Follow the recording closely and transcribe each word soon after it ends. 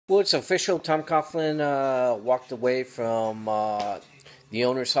Well, it's official. Tom Coughlin walked away from the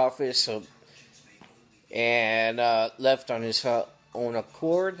owner's office and left on his own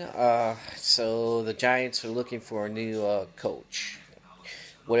accord. So the Giants are looking for a new coach.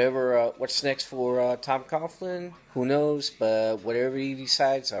 What's next for Tom Coughlin, who knows? But whatever he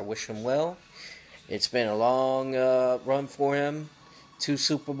decides, I wish him well. It's been a long run for him, 2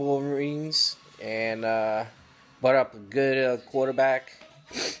 Super Bowl rings, and brought up a good quarterback,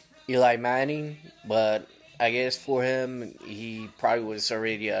 Eli Manning. But I guess for him, he probably was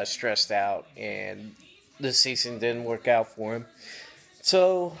already stressed out, and the season didn't work out for him.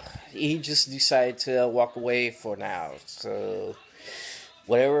 So he just decided to walk away for now. So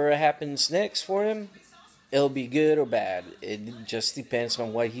whatever happens next for him, it'll be good or bad. It just depends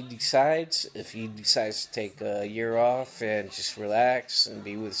on what he decides. If he decides to take a year off and just relax and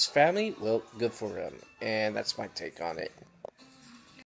be with his family, well, good for him. And that's my take on it.